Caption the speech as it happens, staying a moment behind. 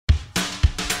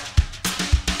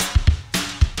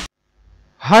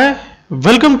Hi,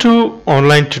 welcome to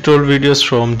online tutorial videos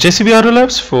from JCB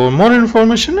Labs. For more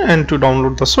information and to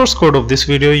download the source code of this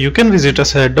video, you can visit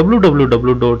us at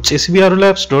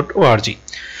www.jcbrlabs.org.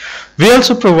 We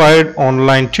also provide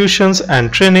online tuitions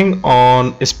and training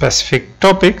on specific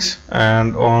topics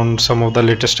and on some of the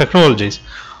latest technologies.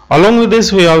 Along with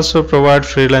this, we also provide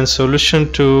freelance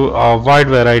solution to a wide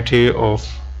variety of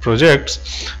projects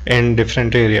in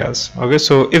different areas. Okay,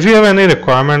 so if you have any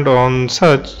requirement on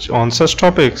such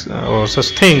topics or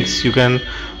such things, you can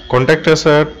contact us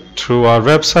through our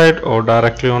website or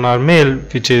directly on our mail,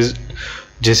 which is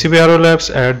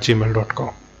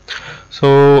jcbrlabs@gmail.com.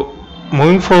 So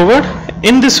moving forward,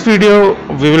 in this video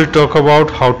we will talk about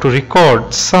how to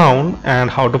record sound and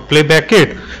how to play back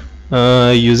it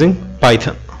using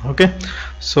Python. Okay,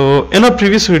 so in our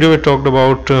previous video we talked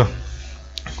about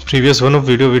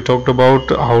we talked about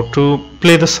how to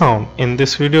play the sound. In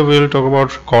this video we will talk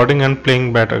about recording and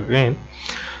playing back again.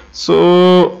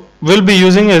 So we'll be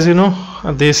using, as you know,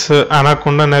 this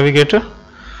Anaconda Navigator.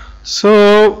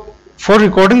 So for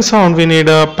recording sound we need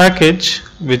a package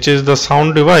which is the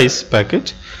sound device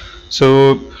package.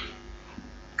 So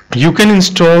you can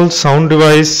install sound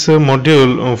device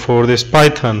module for this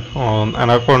Python on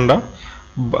Anaconda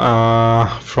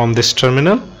from this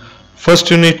terminal.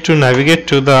 First you need to navigate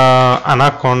to the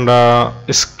Anaconda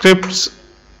scripts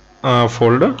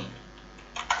folder,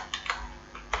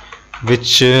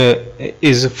 which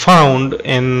is found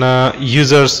in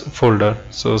users folder.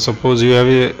 So suppose you have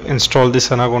installed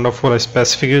this Anaconda for a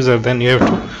specific user, then you have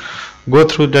to go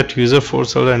through that user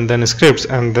folder and then scripts,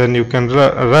 and then you can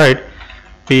write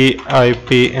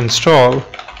pip install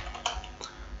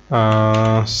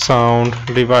sound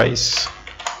device.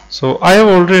 So I have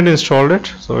already installed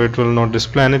it, so it will not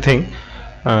display anything.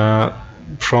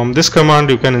 From this command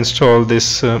you can install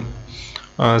this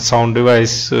sound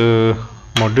device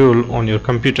module on your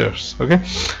computers. Okay,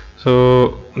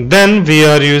 so then we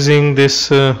are using this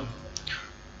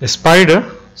Spider.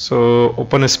 So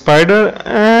open Spider,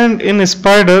 and in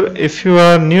Spider, if you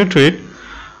are new to it,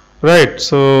 right,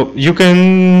 so you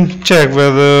can check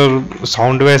whether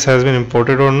sound device has been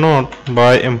imported or not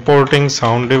by importing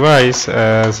sound device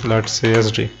as, let's say,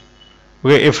 SD.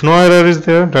 Okay, if no error is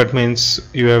there, that means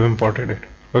you have imported it.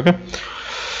 Okay,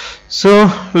 so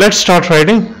let's start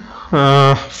writing.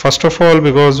 First of all,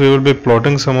 because we will be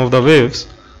plotting some of the waves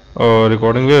or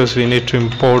recording waves, we need to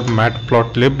import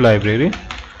matplotlib library.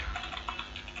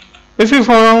 If you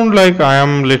found like I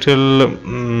am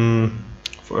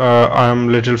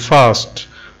little fast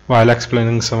while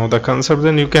explaining some of the concepts,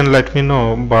 then you can let me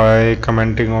know by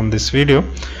commenting on this video,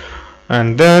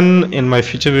 and then in my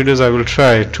future videos I will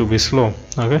try to be slow.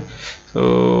 Okay,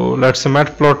 so let's say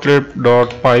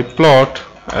matplotlib.pyplot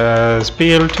as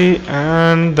plt,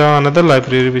 and the another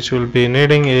library which we'll be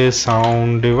needing is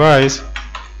sound device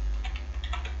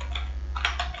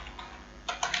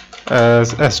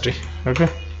as sd. Okay,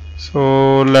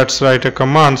 so let's write a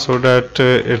command so that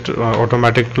it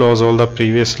automatically close all the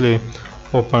previously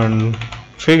opened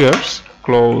figures.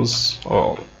 Close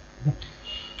all.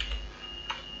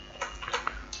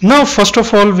 Now first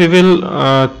of all we will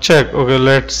check. Okay,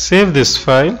 let's save this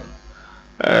file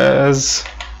as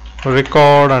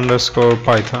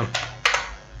record_python.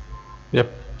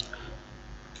 Yep,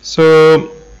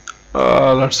 so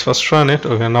let's first run it.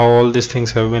 Okay, now all these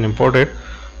things have been imported.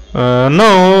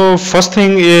 Now first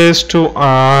thing is to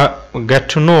get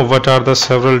to know what are the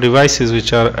several devices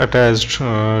which are attached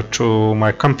to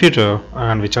my computer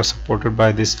and which are supported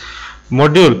by this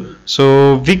module.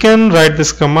 So we can write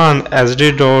this command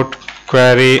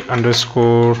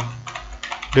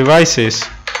sd.query_devices.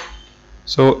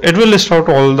 so it will list out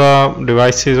all the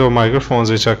devices or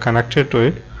microphones which are connected to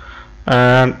it,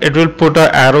 and it will put an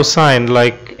arrow sign,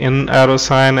 like in arrow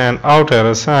sign and out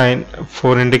arrow sign,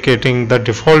 for indicating the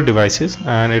default devices,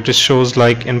 and it shows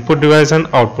like input device and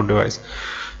output device.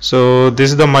 So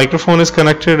this is the microphone is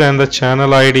connected and the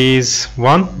channel ID is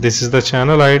 1. This is the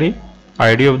channel ID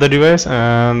of the device,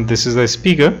 and this is the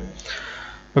speaker.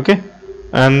 Okay,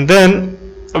 and then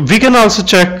we can also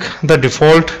check the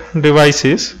default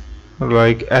devices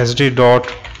like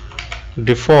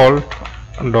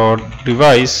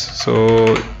sd.default.device,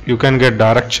 so you can get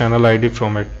direct channel ID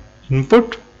from it,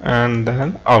 input and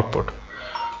then output.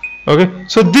 Okay,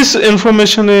 so this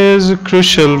information is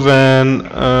crucial when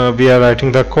we are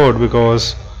writing the code,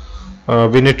 because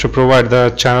we need to provide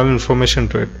the channel information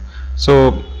to it.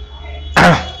 So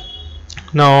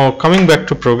now coming back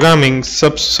to programming,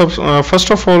 first of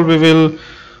all we will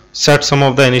set some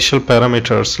of the initial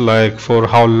parameters, like for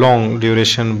how long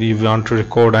duration we want to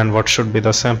record and what should be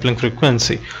the sampling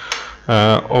frequency.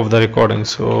 of the recording.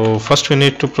 So first we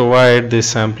need to provide the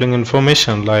sampling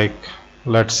information, like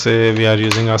let's say we are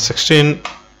using a 16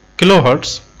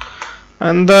 kilohertz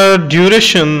and the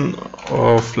duration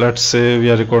of, let's say we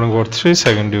are recording for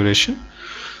 3-second duration,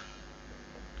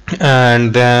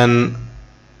 and then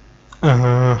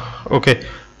okay,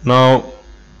 now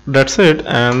that's it.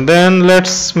 And then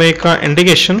let's make an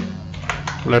indication.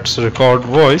 Let's record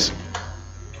voice.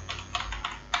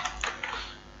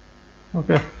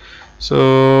 Okay,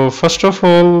 so first of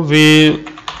all we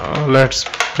let's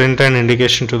print an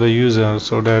indication to the user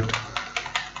so that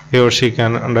he or she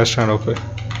can understand, okay,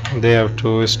 they have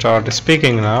to start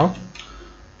speaking now.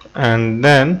 And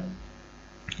then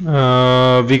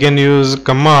we can use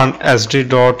command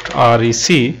sd.rec.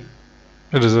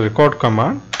 it is a record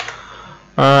command.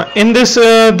 In this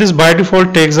this by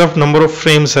default takes up number of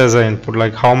frames as an input,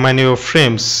 like how many of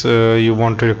frames you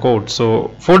want to record.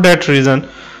 So for that reason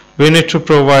we need to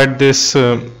provide this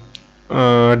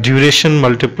duration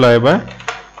multiplied by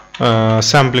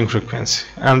sampling frequency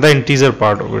and the integer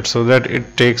part of it, so that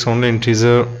it takes only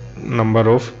integer number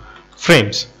of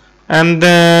frames. And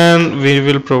then we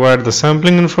will provide the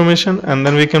sampling information, and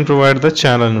then we can provide the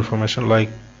channel information, like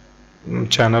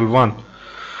channel 1.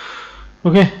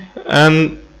 Okay,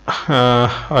 and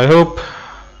I hope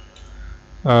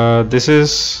this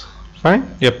is fine.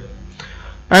 Yep.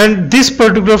 And this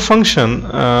particular function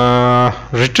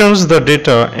returns the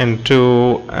data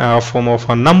into a form of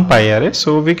a numpy array,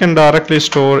 so we can directly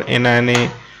store in any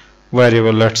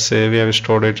variable. Let's say we have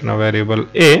stored it in a variable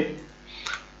a,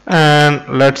 and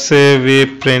let's say we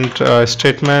print a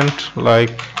statement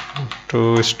like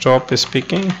to stop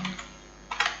speaking.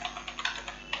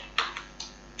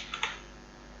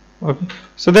 Okay,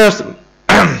 so there's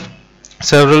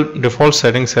several default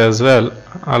settings as well,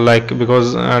 like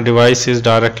because device is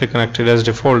directly connected as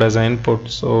default as an input,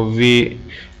 so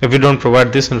if we don't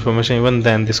provide this information, even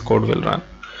then this code will run.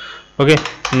 Okay,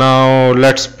 now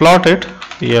let's plot it.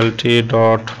 plt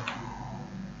dot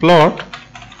plot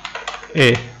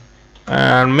a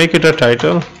and make it a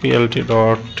title, plt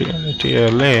dot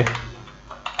tla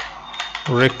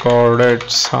recorded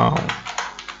sound.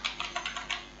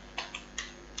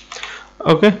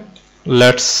 Okay,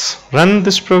 let's run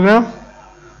this program.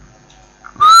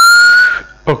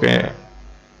 Okay,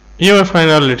 you will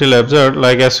find a little absurd,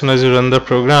 like as soon as you run the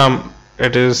program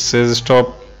it says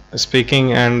stop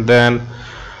speaking, and then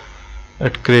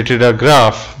it created a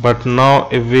graph. But now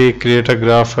if we create a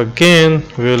graph again,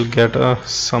 we will get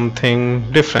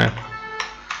something different.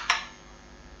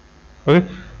 Okay,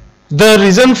 the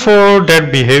reason for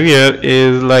that behavior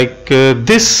is like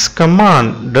this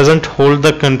command doesn't hold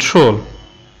the control.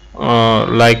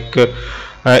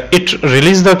 It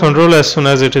releases the control as soon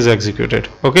as it is executed.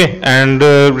 Okay, and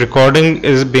recording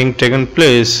is being taken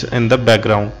place in the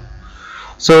background.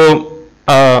 So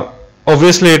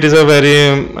obviously it is a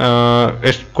very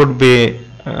it could be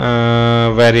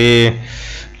very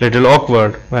little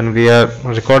awkward when we are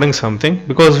recording something,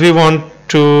 because we want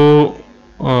to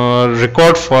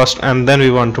record first and then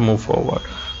we want to move forward.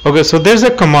 Okay, so there's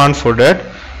a command for that,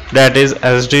 that is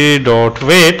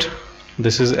sd.wait.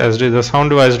 This is sd, the sound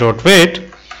device dot wait.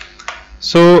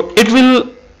 So it will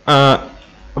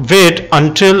wait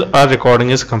until a recording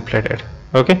is completed.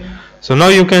 Okay, so now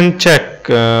you can check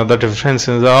the difference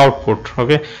in the output.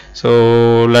 Okay,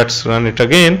 so let's run it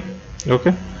again.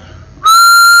 Okay,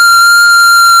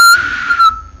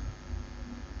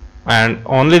 and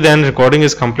only then recording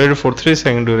is completed for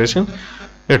 3-second duration,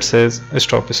 it says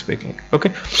stop speaking.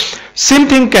 Okay, same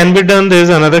thing can be done. There is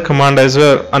another command as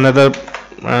well, another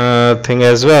thing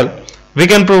as well. We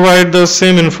can provide the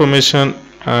same information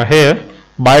here.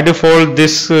 By default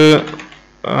this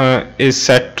is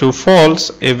set to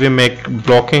false. If we make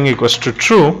blocking equals to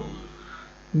true,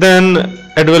 then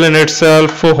it will in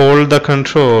itself hold the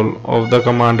control of the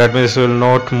command. That means it will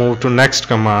not move to next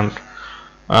command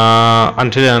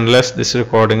until and unless this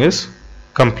recording is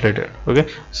completed.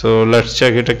 Okay, so let's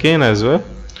check it again as well.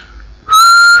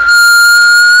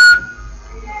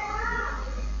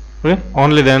 Okay,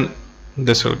 only then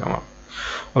this will come up.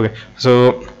 Okay,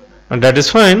 so that is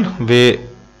fine, we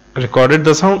recorded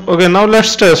the sound. Okay, now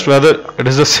let's test whether it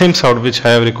is the same sound which I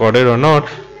have recorded or not,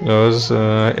 because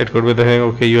it could be the thing.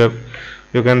 Okay, you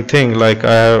can think like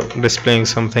I am displaying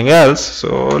something else.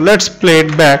 So let's play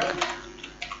it back.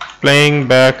 Playing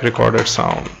back recorded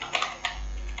sound.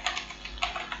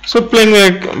 So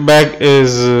playing back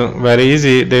is very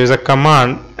easy. There is a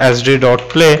command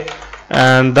sd.play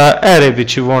and the array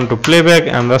which you want to play back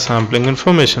and the sampling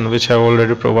information which I have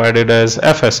already provided as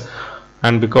fs.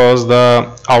 And because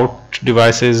the out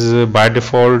device is by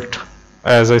default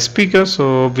as a speaker,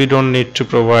 so we don't need to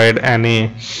provide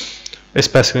any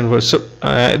specific info. So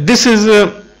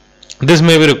this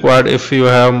may be required if you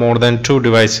have more than two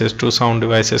sound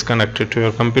devices connected to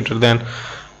your computer. Then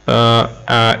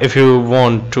if you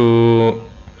want to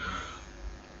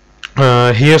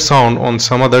hear sound on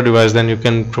some other device, then you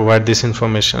can provide this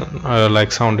information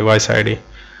like sound device ID.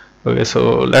 Okay,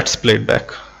 so let's play it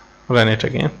back, run it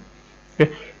again.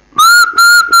 Okay.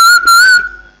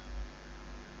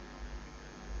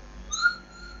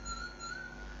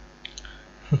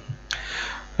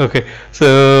 Okay,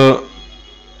 so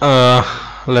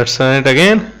let's run it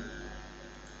again.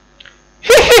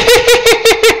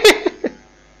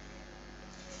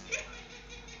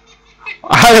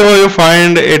 I hope you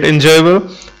find it enjoyable,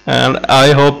 and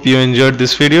I hope you enjoyed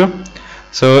this video.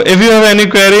 So if you have any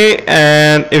query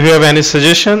and if you have any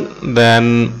suggestion,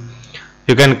 then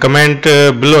you can comment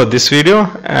below this video,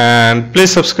 and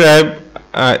please subscribe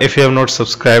if you have not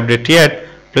subscribed it yet.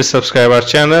 Please subscribe our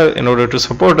channel in order to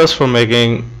support us for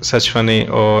making such funny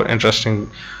or interesting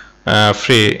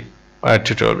free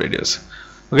tutorial videos.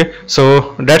 Okay,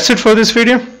 so that's it for this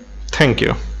video. Thank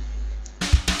you.